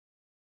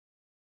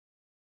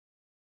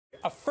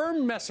A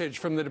firm message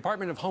from the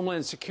Department of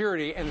Homeland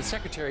Security and the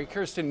Secretary,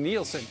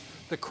 Castro2020.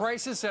 The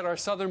crisis at our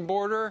southern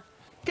border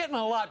getting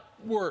a lot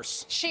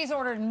worse. She's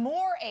ordered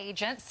more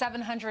agents,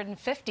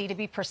 750 to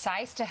be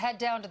precise, to head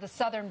down to the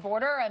southern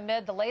border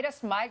amid the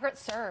latest migrant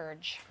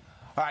surge.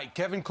 All right,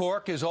 Kevin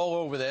Corke is all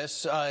over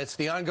this. It's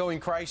the ongoing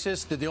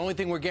crisis. The only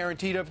thing we're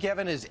guaranteed of,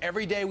 Kevin, is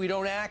every day we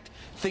don't act,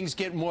 things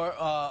get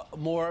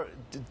more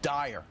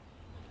dire.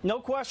 No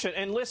question.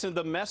 And listen,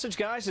 the message,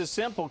 guys, is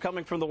simple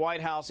coming from the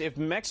White House. If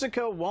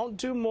Mexico won't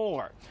do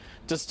more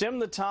to stem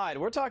the tide,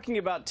 we're talking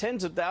about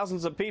tens of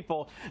thousands of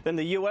people, then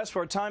the U.S.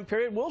 for a time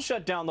period will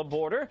shut down the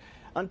border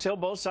until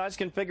both sides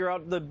can figure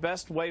out the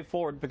best way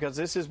forward, because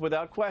this is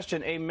without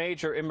question a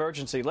major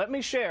emergency. Let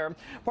me share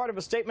part of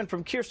a statement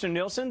from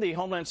Castro2020, the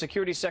Homeland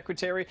Security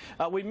Secretary.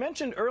 We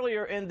mentioned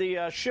earlier in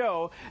the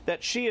show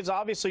that she is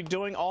obviously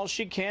doing all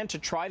she can to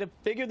try to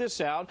figure this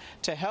out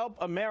to help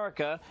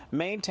America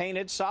maintain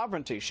its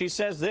sovereignty. She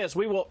says this: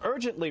 we will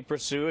urgently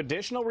pursue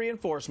additional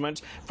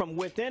reinforcements from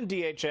within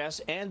DHS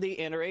and the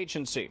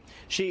interagency.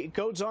 She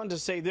goes on to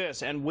say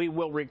this: and we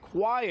will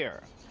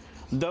require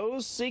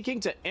those seeking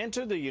to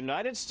enter the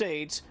United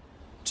States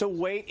to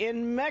wait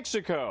in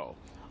Mexico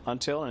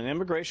until an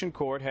immigration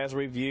court has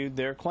reviewed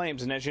their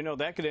claims. And as you know,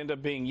 that could end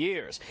up being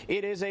years.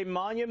 It is a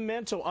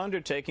monumental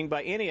undertaking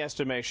by any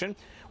estimation.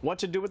 What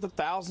to do with the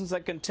thousands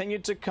that continue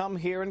to come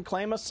here and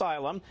claim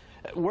asylum?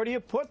 Where do you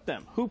put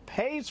them? Who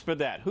pays for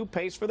that? Who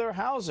pays for their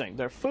housing,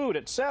 their food,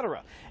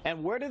 etc.?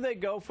 And where do they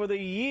go for the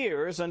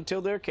years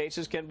until their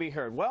cases can be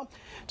heard? Well,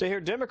 to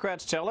hear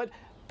Democrats tell it,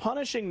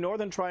 punishing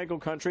Northern Triangle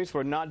countries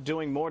for not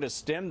doing more to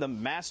stem the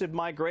massive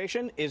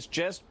migration is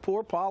just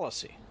poor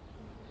policy.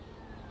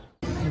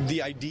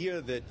 The idea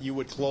that you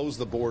would close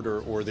the border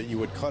or that you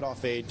would cut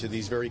off aid to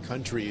these very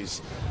countries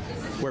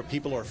where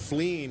people are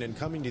fleeing and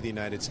coming to the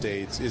United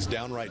States is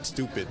downright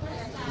stupid.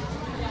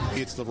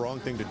 It's the wrong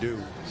thing to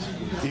do.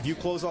 If you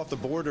close off the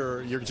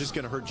border, you're just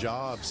going to hurt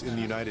jobs in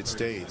the United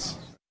States.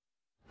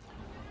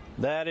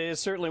 That is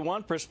certainly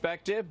one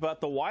perspective, but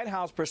the White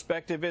House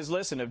perspective is,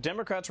 listen, if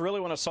Democrats really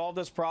want to solve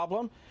this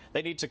problem,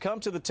 they need to come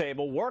to the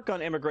table, work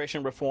on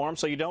immigration reform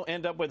so you don't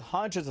end up with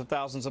hundreds of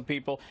thousands of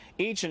people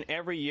each and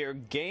every year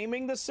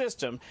gaming the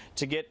system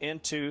to get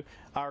into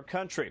our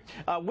country.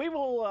 We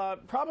will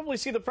probably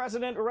see the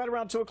president right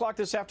around 2 o'clock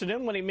this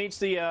afternoon when he meets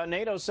the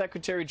NATO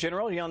Secretary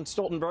General. Jens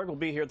Stoltenberg will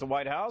be here at the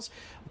White House.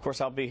 Of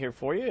course, I'll be here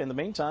for you. In the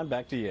meantime,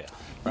 back to you.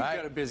 You've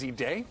got a busy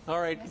day.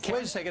 All right.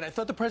 Wait a second. I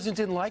thought the president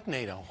didn't like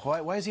NATO.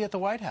 Why is he at the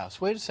White House?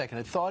 Wait a second.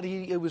 I thought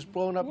it was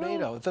blowing up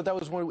NATO. I thought that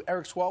was what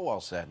Eric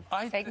Swalwell said.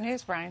 Fake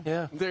news, Brian.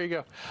 Yeah. There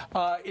you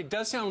go. It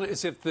does sound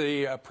as if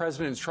the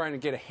president is trying to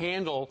get a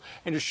handle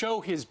and to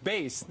show his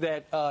base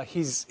that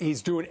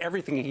he's doing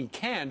everything he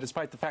can,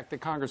 despite the fact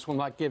that Congress will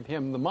not give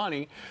him the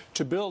money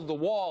to build the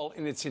wall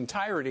in its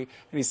entirety.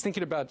 And he's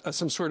thinking about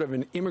some sort of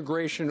an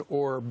immigration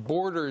or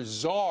border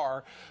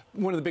czar.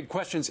 One of the big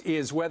questions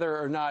is whether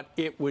or not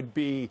it would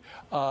be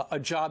a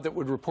job that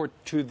would report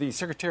to the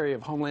Secretary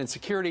of Homeland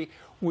Security,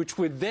 which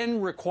would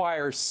then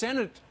require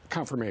Senate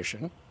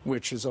confirmation,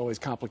 which is always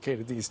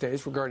complicated these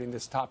days regarding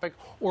this topic,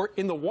 or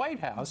in the White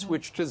House,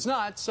 which does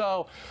not.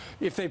 So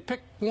if they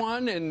pick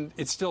one, and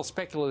it's still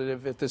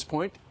speculative at this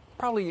point,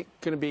 probably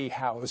going to be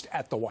housed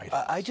at the White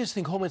House. I just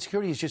think Homeland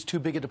Security is just too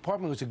big a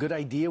department. It was a good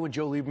idea when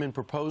Joe Lieberman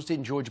proposed it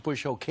and George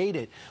Bush okayed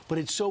it, but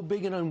it's so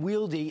big and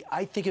unwieldy,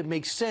 I think it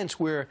makes sense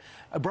where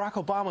Barack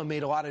Obama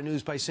made a lot of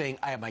news by saying,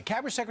 I have my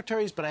cabinet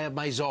secretaries, but I have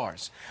my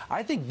czars.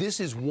 I think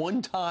this is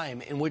one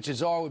time in which a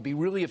czar would be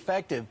really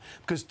effective,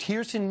 because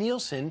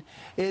Castro2020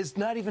 is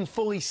not even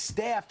fully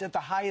staffed at the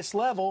highest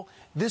level.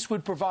 This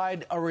would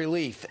provide a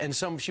relief, and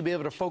some should be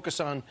able to focus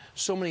on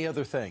so many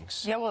other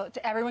things. Yeah, well,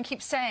 everyone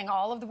keeps saying,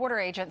 all of the border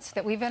agents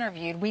that we've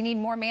interviewed, we need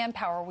more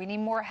manpower, we need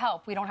more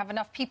help. We don't have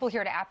enough people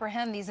here to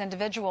apprehend these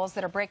individuals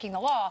that are breaking the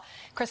law.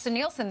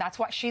 Castro2020, that's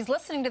why she's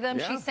listening to them.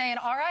 Yeah. She's saying,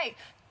 all right,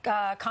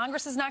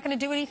 Congress is not going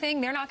to do anything.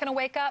 They're not going to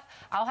wake up.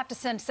 I'll have to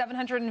send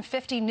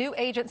 750 new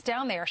agents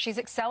down there. She's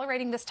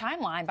accelerating this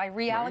timeline by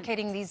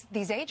reallocating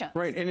these agents.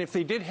 Right. And if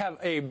they did have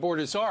a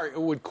border czar,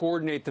 it would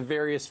coordinate the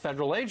various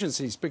federal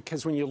agencies,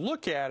 because when you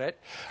look at it,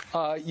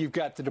 you've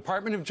got the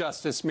Department of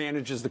Justice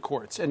manages the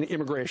courts and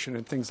immigration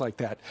and things like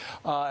that.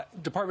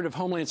 Department of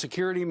Homeland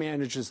Security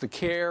manages the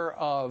care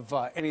of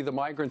any of the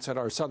migrants at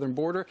our southern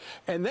border.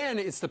 And then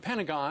it's the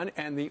Pentagon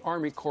and the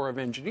Army Corps of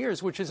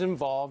Engineers, which is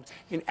involved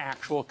in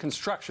actual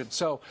construction.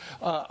 So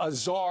a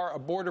czar, a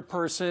border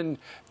person,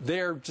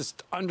 they're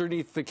just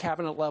underneath the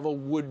cabinet level,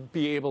 would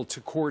be able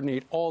to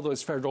coordinate all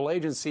those federal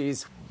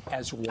agencies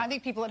as well. I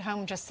think people at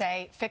home just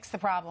say, fix the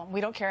problem. We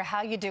don't care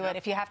how you do it.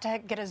 If you have to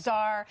get a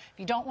czar, if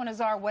you don't want a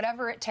czar,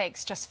 whatever it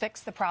takes, just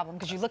fix the problem.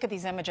 Because you look at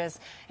these images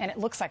and it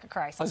looks like a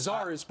crisis. A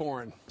czar is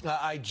born.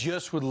 I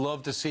just would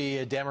love to see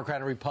a Democrat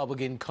and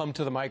Republican come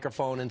to the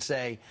microphone and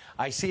say,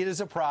 I see it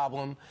as a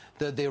problem.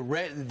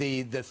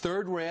 The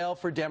third rail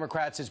for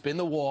Democrats has been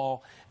the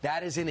wall.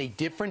 That is in a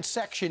different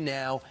section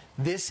now.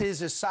 This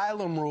is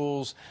asylum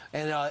rules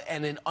and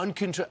an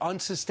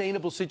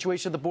unsustainable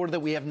situation at the border that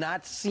we have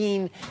not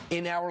seen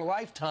in our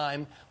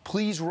lifetime.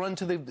 please run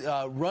to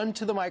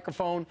the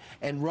microphone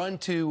and run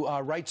to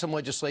write some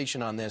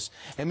legislation on this.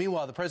 And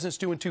meanwhile, the president's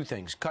doing two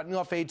things: cutting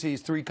off aid to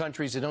these three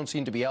countries that don't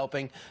seem to be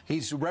helping.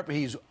 He's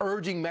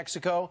urging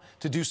Mexico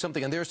to do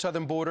something on their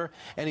southern border,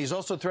 and he's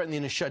also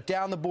threatening to shut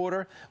down the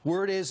border.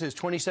 Word is there's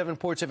 27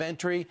 ports of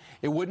entry.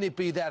 It wouldn't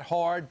be that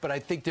hard, but I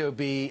think there would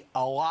be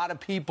a lot of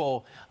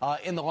people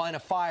in the line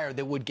of fire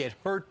that would get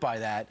hurt by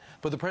that.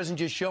 But the president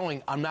just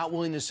showing, I'm not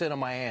willing to sit on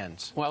my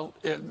hands. Well,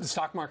 the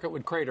stock market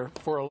would crater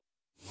for a...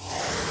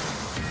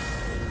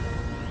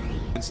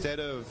 Instead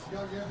of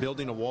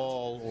building a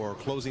wall or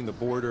closing the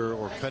border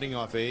or cutting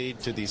off aid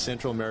to these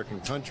Central American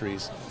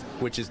countries,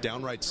 which is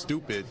downright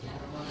stupid,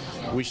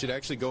 we should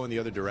actually go in the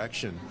other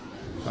direction.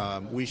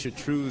 We should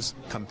choose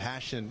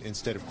compassion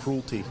instead of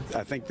cruelty.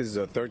 I think this is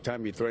the third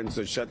time he threatens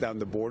to shut down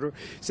the border.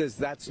 He says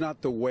that's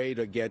not the way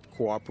to get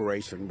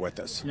cooperation with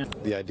us.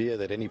 The idea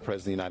that any president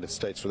of the United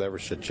States would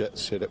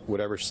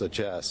ever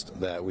suggest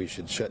that we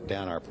should shut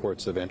down our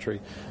ports of entry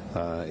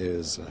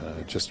is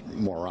just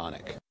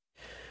moronic.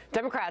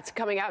 Democrats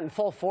coming out in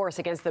full force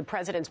against the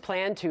president's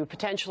plan to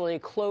potentially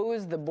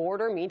close the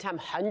border. Meantime,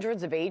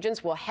 hundreds of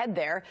agents will head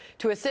there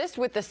to assist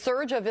with the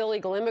surge of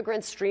illegal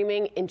immigrants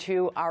streaming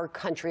into our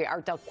country.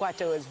 Art Del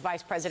Cueto is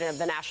vice president of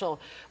the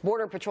National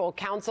Border Patrol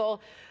Council.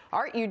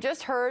 Art, you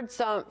just heard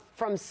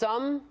from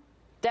some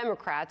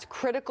Democrats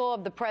critical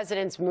of the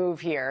president's move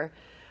here.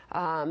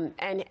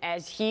 And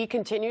as he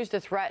continues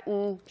to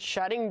threaten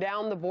shutting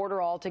down the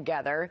border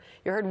altogether,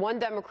 you heard one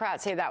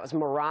Democrat say that was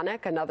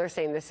moronic, another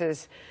saying this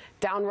is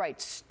downright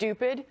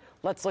stupid.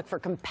 Let's look for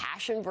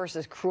compassion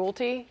versus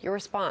cruelty. Your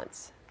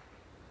response?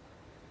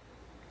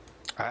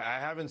 I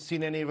haven't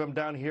seen any of them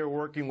down here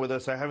working with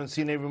us. I haven't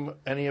seen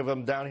any of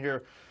them down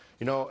here,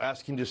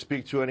 asking to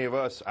speak to any of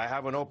us. I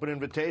have an open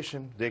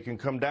invitation. They can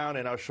come down,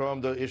 and I'll show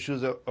them the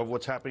issues of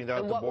what's happening down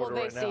at the border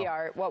right now. What will they see,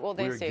 Art? What will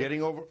they see?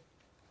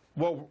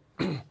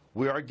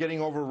 We are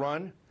getting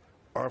overrun.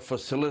 Our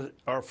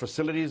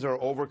facilities are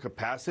over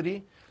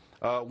capacity.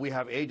 We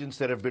have agents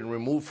that have been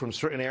removed from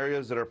certain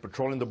areas that are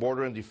patrolling the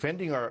border and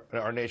defending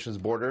our nation's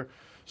border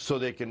so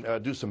they can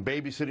do some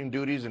babysitting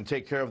duties and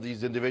take care of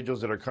these individuals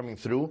that are coming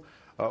through.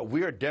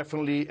 We are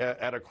definitely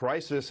at a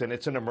crisis, and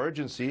it's an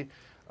emergency.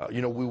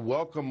 We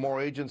welcome more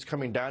agents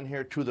coming down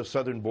here to the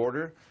southern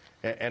border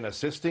and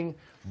assisting,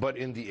 but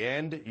in the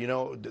end,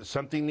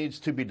 something needs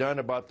to be done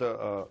about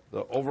the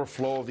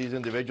overflow of these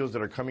individuals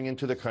that are coming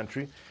into the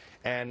country.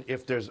 And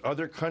if there's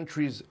other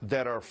countries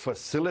that are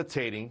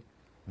facilitating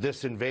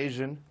this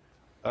invasion,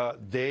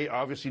 they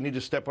obviously need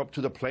to step up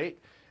to the plate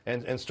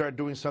and start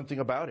doing something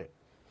about it.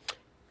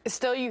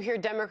 Still, you hear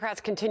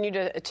Democrats continue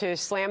to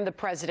slam the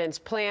president's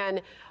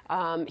plan.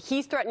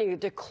 He's threatening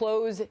to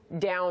close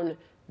down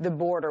the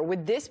border.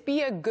 Would this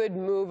be a good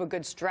move, a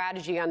good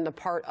strategy on the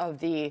part of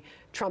the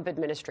Trump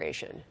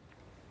administration?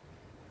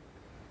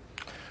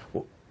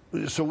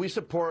 So we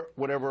support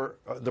whatever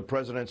the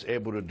president's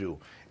able to do.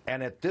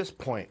 And at this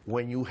point,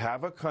 when you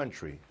have a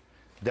country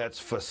that's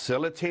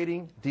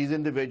facilitating these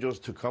individuals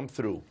to come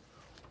through,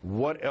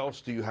 what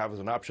else do you have as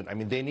an option? I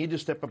mean, they need to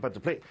step up at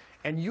the plate.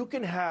 And you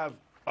can have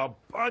a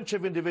bunch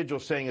of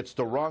individuals saying it's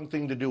the wrong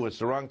thing to do,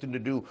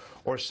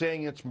 or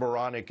saying it's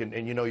moronic and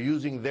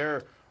using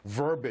their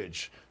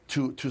verbiage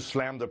to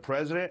slam the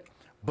president.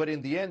 But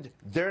in the end,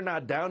 they're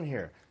not down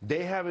here.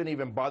 They haven't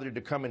even bothered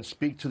to come and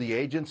speak to the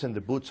agents and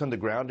the boots on the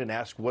ground and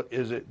ask, what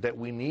is it that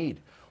we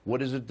need?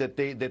 What is it that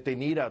they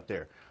need out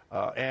there?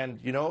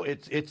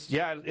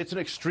 It's an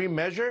extreme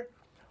measure,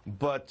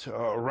 but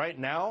right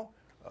now,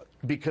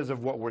 because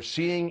of what we're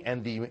seeing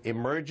and the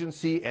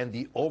emergency and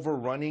the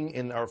overrunning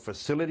in our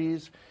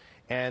facilities,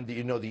 and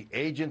the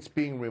agents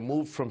being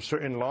removed from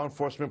certain law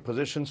enforcement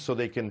positions so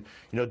they can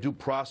do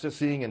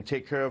processing and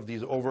take care of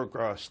these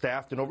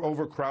overstaffed and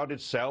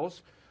overcrowded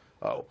cells,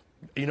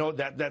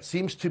 that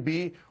seems to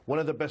be one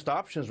of the best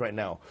options right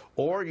now.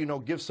 Or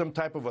give some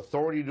type of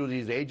authority to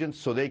these agents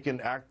so they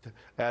can act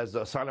as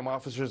asylum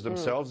officers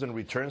themselves and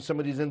return some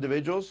of these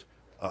individuals.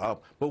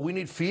 But we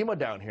need FEMA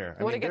down here.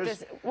 I want to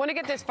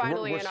get this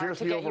finally in, Art,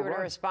 to get you to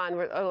respond.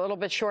 We're a little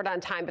bit short on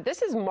time, but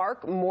this is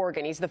Mark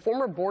Morgan. He's the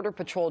former Border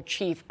Patrol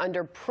chief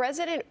under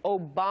President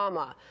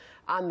Obama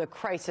on the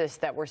crisis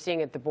that we're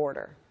seeing at the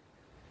border.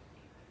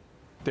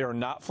 They are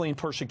not fleeing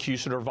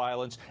persecution or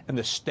violence, and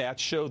the stats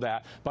show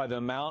that by the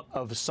amount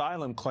of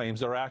asylum claims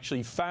that are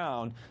actually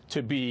found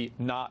to be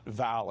not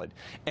valid.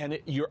 And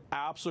you're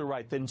absolutely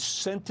right. The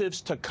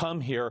incentives to come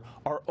here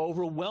are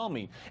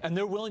overwhelming, and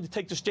they're willing to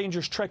take this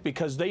dangerous trek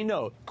because they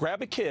know,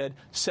 grab a kid,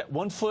 set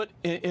one foot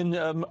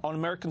on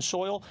American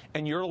soil,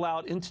 and you're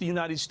allowed into the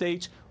United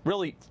States,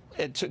 really,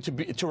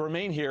 to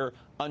remain here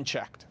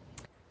unchecked.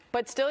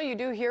 But still, you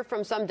do hear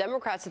from some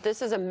Democrats that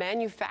this is a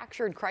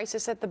manufactured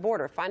crisis at the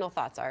border. Final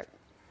thoughts, Art.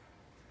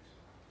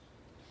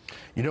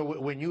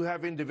 When you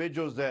have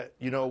individuals that,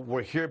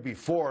 were here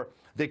before,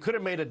 they could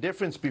have made a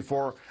difference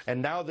before, and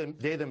now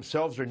they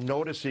themselves are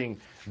noticing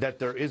that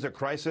there is a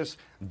crisis,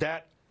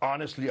 that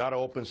honestly ought to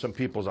open some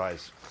people's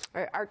eyes.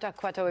 All right, Art Del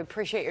Cueto, we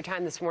appreciate your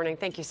time this morning.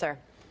 Thank you, sir.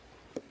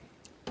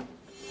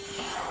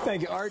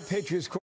 Thank you, Art. Patriots.